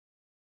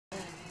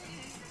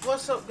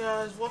What's up,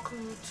 guys?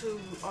 Welcome to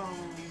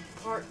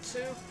part 2.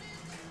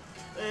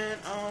 And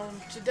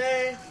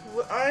today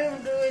I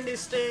am doing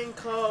this thing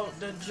called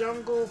the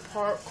jungle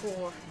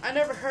parkour. I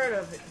never heard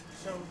of it,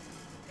 so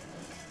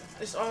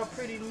it's all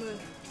pretty new.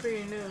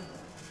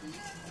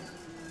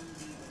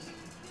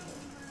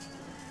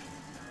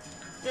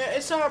 Yeah,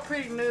 it's all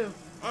pretty new.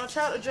 I'm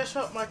trying to dress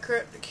up my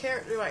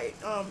character like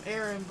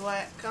Aaron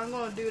Black. I'm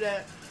gonna do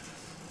that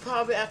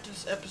probably after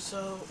this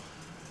episode.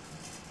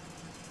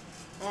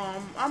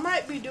 I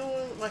might be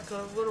doing like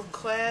a little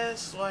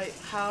class, like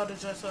how to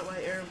dress up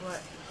like Aaron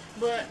Black,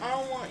 but I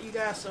don't want you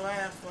guys to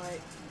laugh. Like,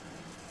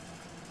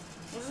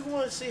 I just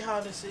want to see how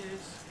this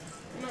is.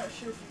 I'm not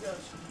sure if you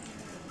guys.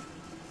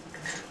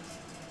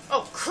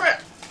 Oh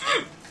crap!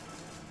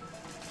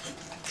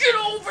 Get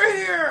over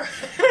here!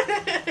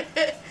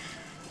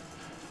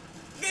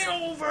 Get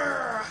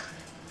over!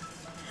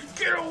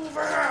 Get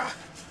over!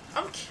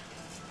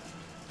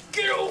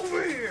 Get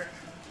over here!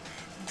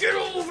 Get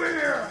over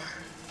here!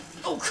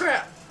 Oh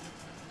crap!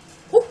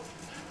 Woo.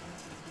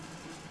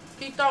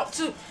 He thought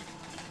too.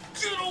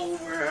 Get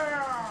over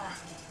here!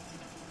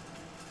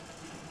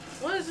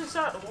 What is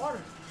inside the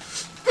water?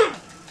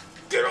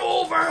 Get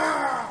over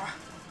here!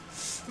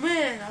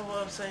 Man, I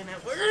love saying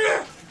that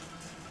word.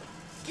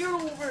 Get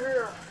over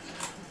here!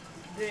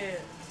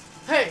 Dead.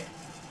 Hey!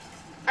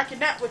 I can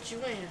not put you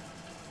in.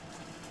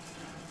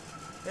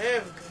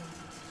 There we go.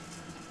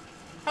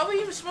 How are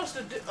we even supposed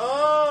to do?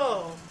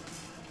 Oh!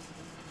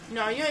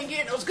 No, you ain't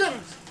getting those good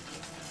ones.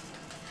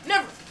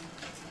 Never.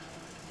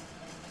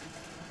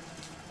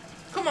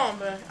 Come on,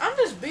 man. I'm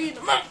just beating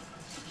them up.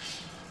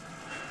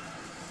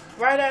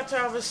 Right after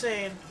I was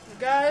saying,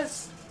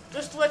 guys,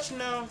 just to let you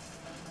know,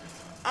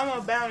 I'm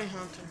a bounty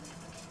hunter.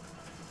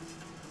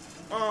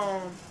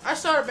 I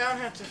started bounty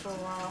hunting for a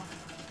while.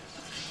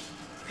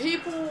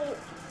 People,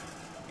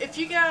 if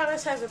you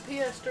guys have a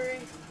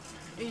PS3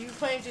 and you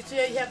playing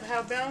GTA, you have to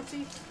have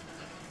bounty.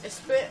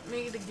 Expect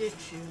me to get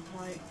you.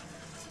 Like,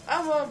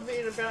 I love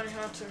being a bounty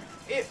hunter.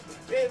 It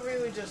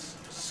really just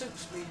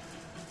suits me.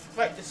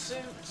 Like the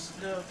suits,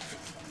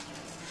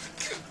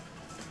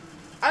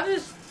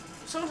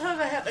 sometimes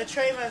I have to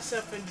train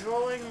myself in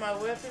drawing my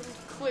weapons.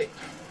 Click.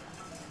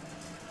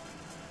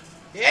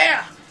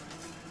 Yeah!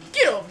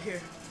 Get over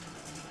here.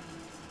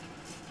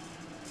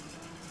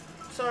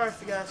 Sorry if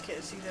you guys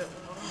can't see that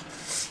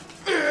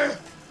well.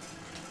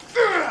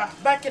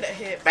 Back of that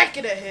head, back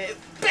of that head,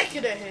 back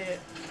of that head.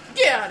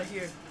 Get out of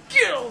here.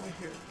 Get over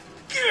here.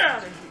 Get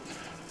out of here.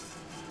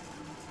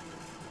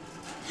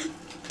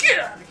 Get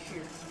out of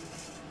here.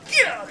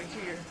 Get out of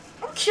here.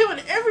 I'm killing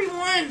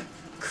everyone.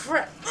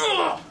 Crap.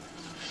 Ugh.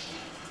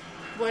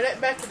 Boy, that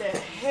back of that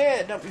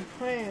head don't be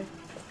playing.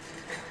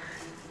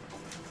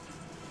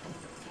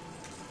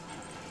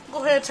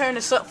 Go ahead and turn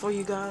this up for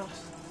you guys.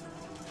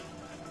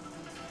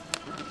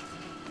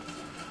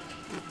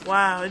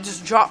 Wow, it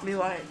just dropped me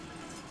like.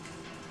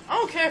 I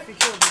don't care if you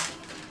kill me.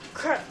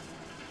 Crap.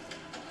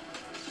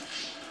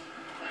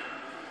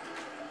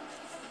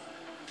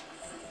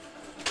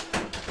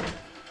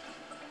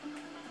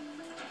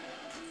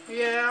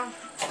 Yeah.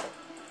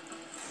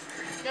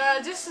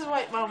 Guys, this is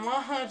like my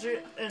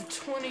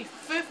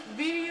 125th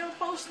video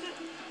posted.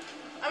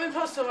 I've been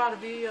posting a lot of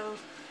videos.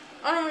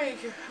 I don't really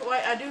care.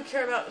 Like, I do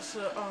care about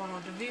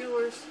the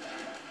viewers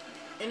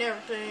and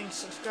everything,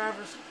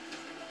 subscribers.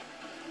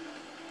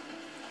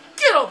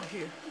 Get over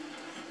here.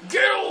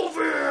 Get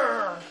over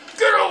here.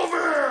 Get over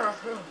here.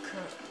 Oh,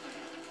 crap.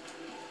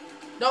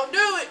 Don't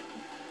do it.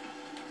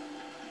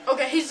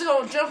 Okay, he's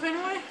gonna jump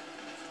anyway.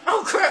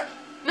 Oh, crap.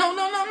 No.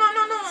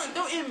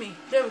 Don't end me.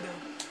 There we go.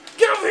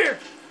 Get over here.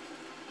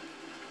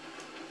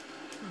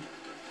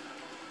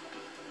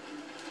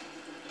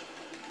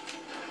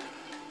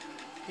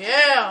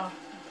 Yeah.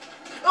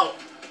 Oh.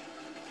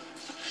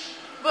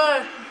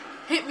 But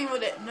hit me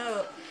with that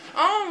nub.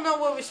 I don't know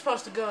where we're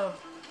supposed to go.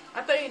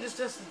 I think it's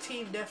just a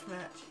team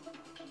deathmatch.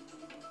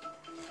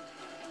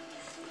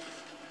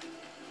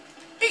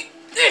 Eat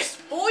this,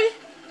 boy.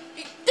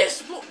 Eat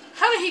this, boy.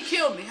 How did he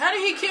kill me? How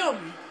did he kill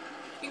me?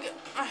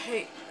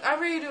 I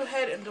really do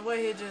hate it the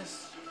way he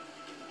just.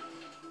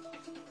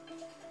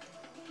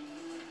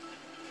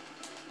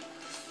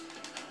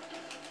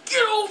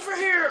 Get over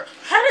here!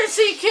 How does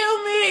he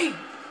kill me?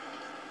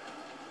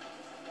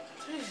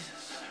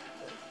 Jesus.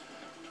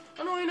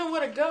 I don't even know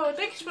where to go. I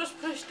think you're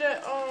supposed to push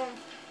that,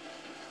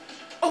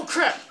 Oh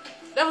crap!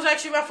 That was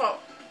actually my fault.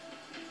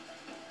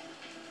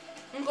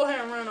 I'm gonna go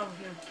ahead and run over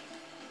here.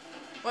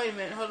 Wait a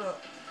minute, hold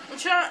up.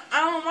 I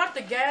don't like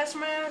the gas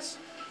mask.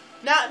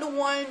 Not the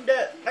one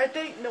that, I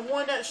think the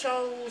one that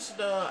shows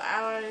the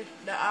eye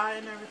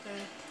and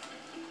everything.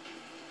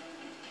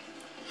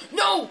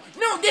 No,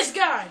 this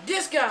guy.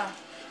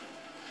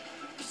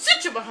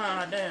 Sit your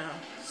behind down.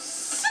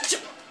 Sit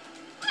your.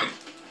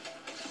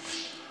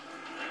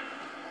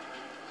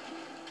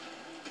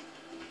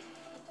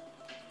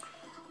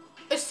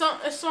 It's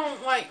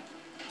some like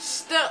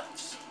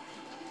steps.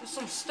 There's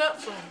some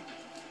steps on it.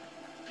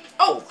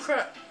 Oh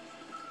crap.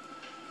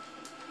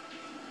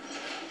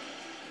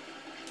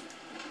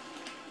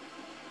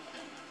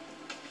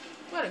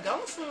 Better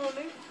go soon,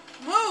 nigga.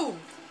 Move!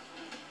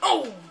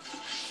 Oh!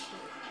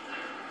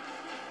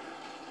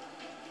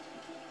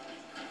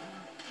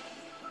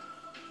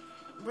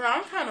 Bro,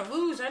 I'm trying to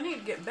lose. I need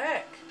to get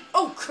back.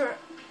 Oh, crap.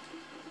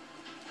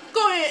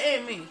 Go ahead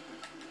and me.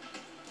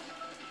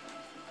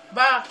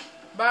 Bye.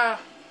 Bye.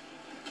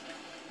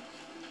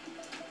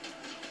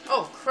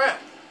 Oh, crap.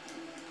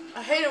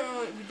 I hate it when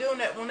we be doing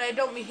that. When they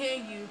don't be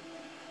hitting you,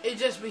 it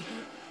just be...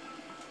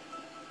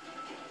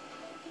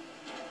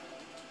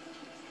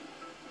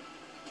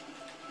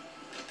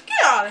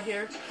 Get out of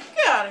here.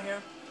 Get out of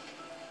here.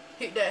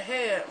 Hit that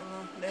head.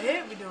 The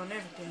head be doing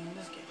everything in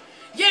this game.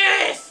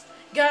 Yes!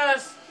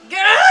 Guys,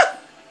 get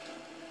up!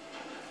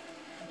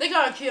 They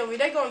gonna kill me.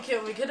 They gonna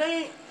kill me. Cause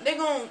they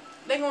gonna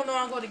know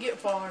I'm gonna get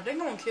far. They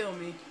gonna kill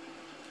me.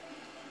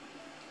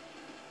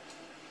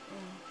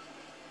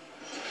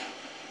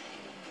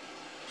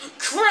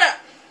 Crap!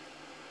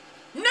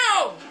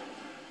 No!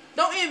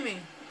 Don't hit me.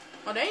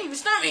 Oh, they ain't even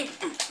stun me.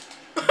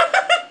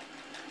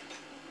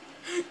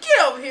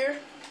 Get over here.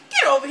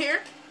 Get over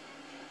here.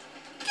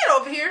 Get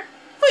over here.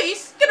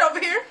 Please, get over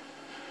here.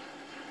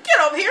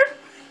 Get over here.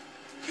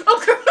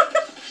 Okay.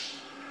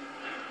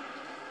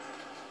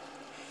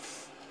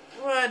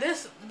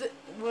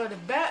 Well, the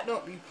bat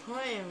don't be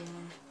playing with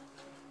me.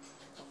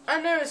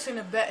 I never seen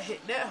a bat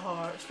hit that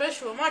hard,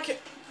 especially with my kid.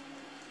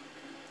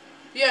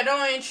 Yeah,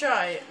 don't even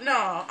try it.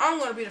 No, I'm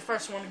gonna be the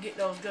first one to get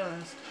those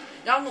guns.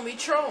 Y'all gonna be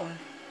trolling.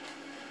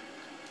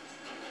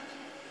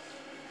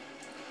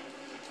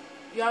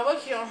 Y'all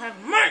lucky y'all don't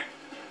have money.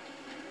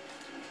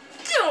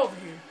 Get over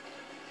here.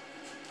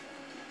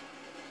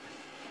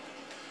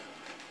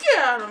 Get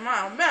out of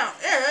my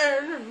mouth.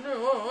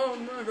 Oh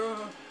my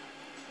God.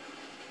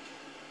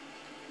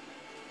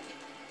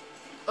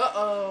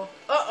 Uh-oh.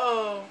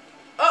 Uh-oh.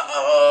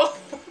 Uh-oh.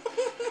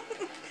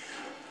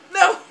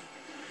 No.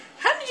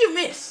 How did you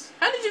miss?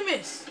 How did you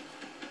miss?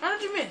 How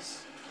did you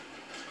miss?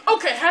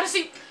 Okay, how does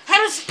he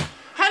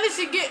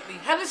get me?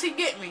 How does he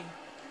get me?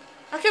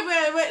 I can't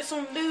believe I let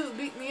some dude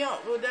beat me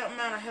up with that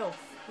amount of health.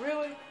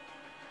 Really?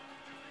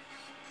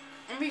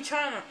 And me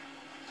trying to...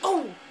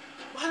 Oh!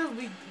 Why are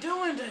we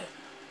doing that?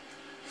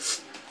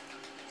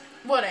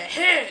 What a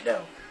head,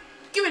 though.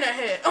 Give me that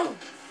head. Oh!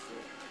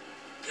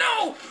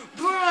 No!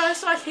 Bruh,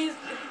 it's like he's...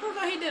 Look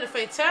like he did a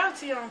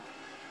fatality on...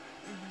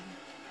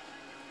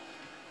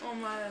 Oh,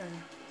 my...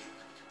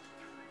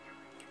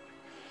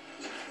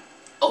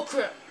 Oh,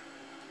 crap.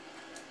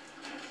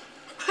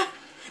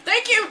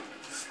 Thank you!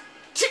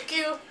 Trick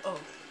you! Oh.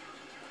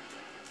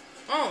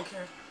 I don't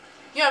care.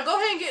 Yeah, go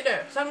ahead and get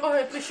there. So I can go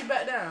ahead and push you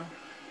back down.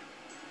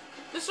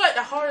 This is like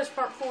the hardest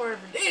parkour I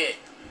ever did.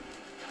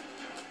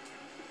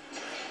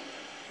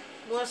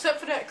 Well, except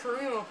for that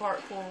Korean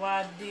parkour what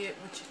I did,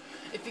 which,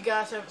 if you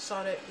guys ever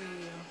saw that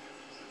video.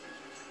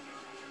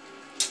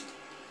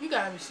 You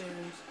gotta be serious.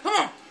 Come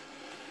on!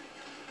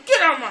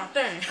 Get out of my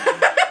thing!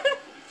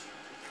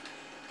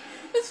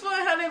 It's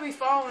funny how they be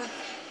falling.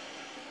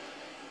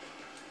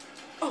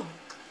 Oh.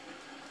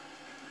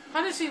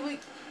 How does he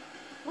leak?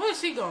 Where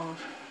is he going?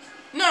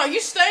 No,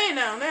 you staying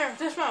down there.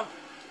 That's my...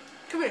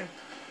 Come here.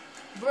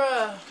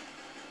 Bruh.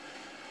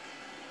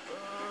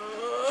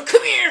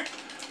 Come here!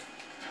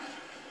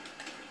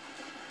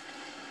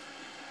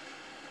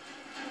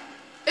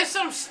 It's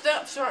some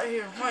steps right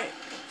here. Wait.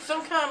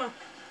 Some kind of...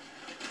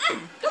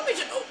 Don't be...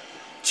 Oh.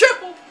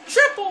 Triple!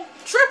 Triple!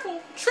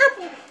 Triple!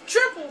 Triple!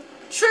 Triple!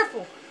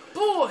 Triple!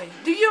 Boy,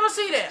 do you ever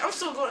see that? I'm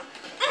so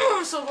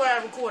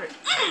glad I recorded.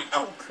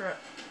 Oh, crap.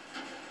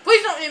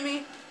 Please don't hit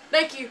me.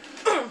 Thank you.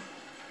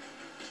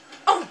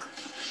 Oh,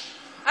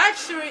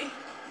 actually,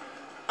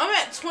 I'm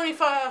at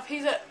 25.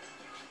 He's at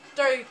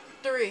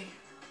 33.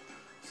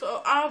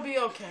 So I'll be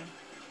okay.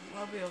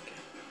 I'll be okay.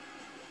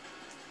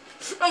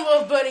 I'm a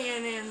little buddy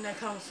in that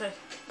conversation.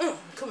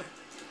 Come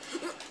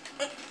here.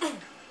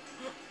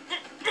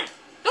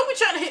 Don't be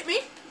trying to hit me.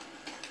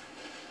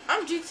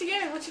 I'm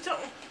GTA. What you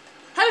talking?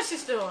 How is she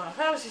still alive?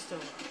 How is she still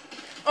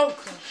alive? Oh,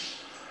 crap.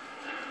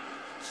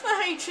 It's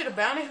not how you treat a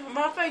bounty.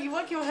 Matter of fact, you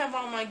lucky you don't have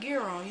all my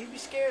gear on. You'd be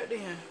scared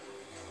then.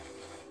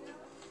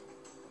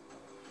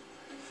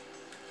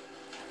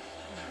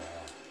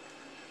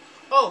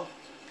 Oh,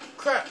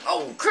 crap.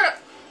 Oh,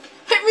 crap.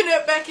 Hit me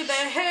that back in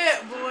that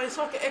head, boy. It's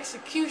like an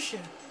execution.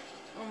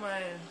 Oh, my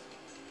ass.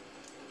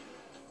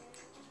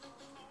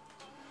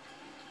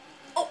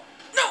 Oh,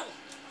 no.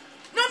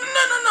 No, no,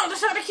 no, no, no.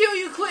 That's how to kill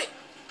you quick.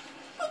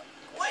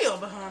 Way up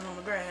behind on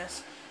the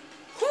grass.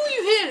 Who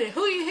you hitting?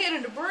 Who you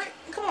hitting? The brick?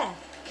 Come on.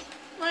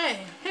 Man,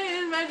 hit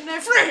his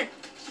imaginary friend.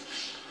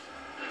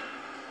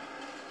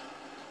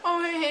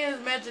 Oh, hit his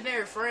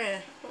imaginary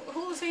friend.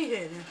 Who's he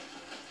hitting?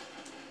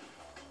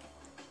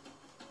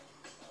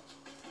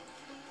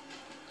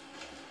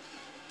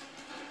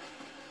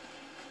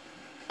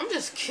 I'm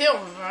just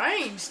killing her. I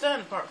ain't even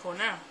studying parkour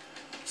now.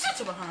 Sit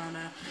you behind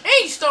now. And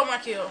you stole my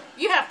kill.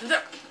 You have to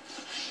duck.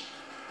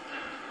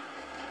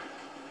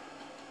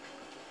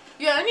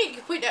 Yeah, I need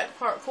to quit that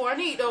parkour. I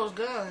need those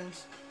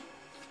guns.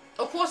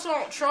 Of course, I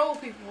don't troll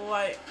people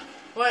like,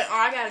 oh,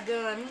 I got a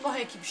gun. You go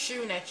ahead and keep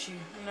shooting at you.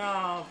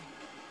 No,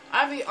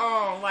 I be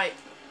like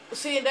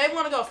See, they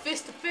want to go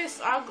fist to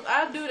fist.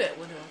 I'll do that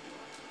with them.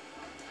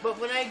 But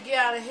when they get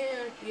out of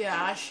here,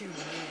 yeah, I shoot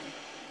them in.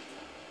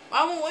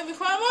 I won't let me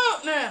climb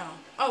up now.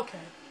 Okay.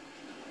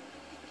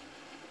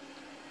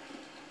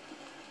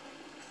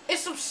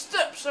 It's some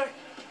steps, sir.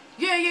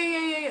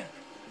 Yeah.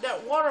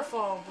 That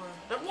waterfall, bro.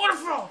 That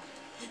waterfall.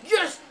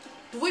 Yes.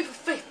 The leap of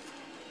faith.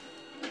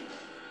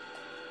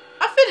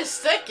 I finished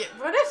second,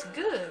 bro. That's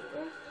good,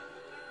 bro.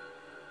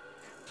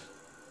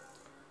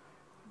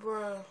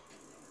 Bro.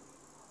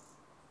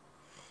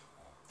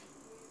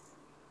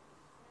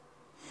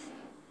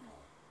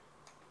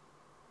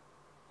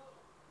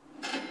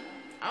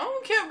 I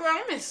don't care, bro.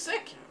 I'm in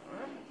second, bro.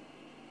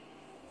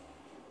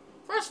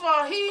 First of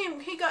all,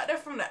 he got that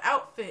from the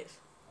outfits.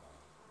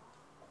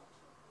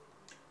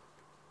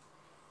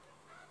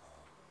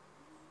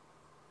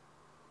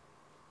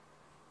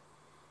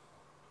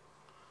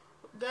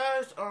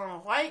 Guys,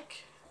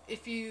 like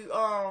if you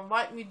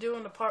like me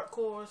doing the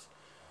parkours,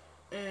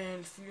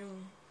 and if you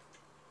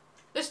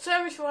just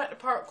tell me if you like the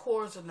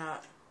parkours or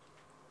not.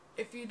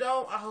 If you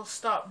don't, I'll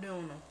stop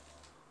doing them.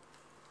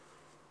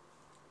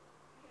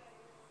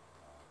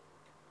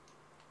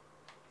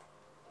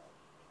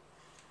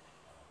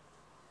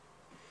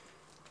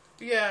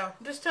 Yeah,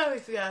 just tell me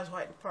if you guys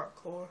like the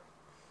parkour.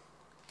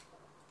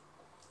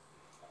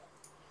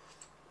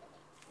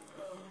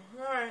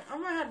 Alright,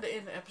 I'm gonna have to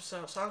end the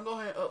episode, so I'm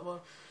going to go ahead and upload.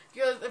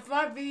 Because if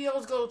my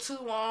videos go too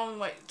long,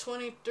 like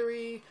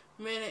 23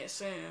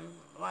 minutes and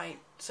like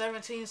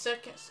 17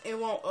 seconds, it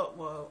won't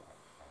upload.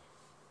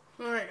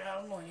 Alright,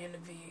 guys, I'm going to end the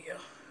video.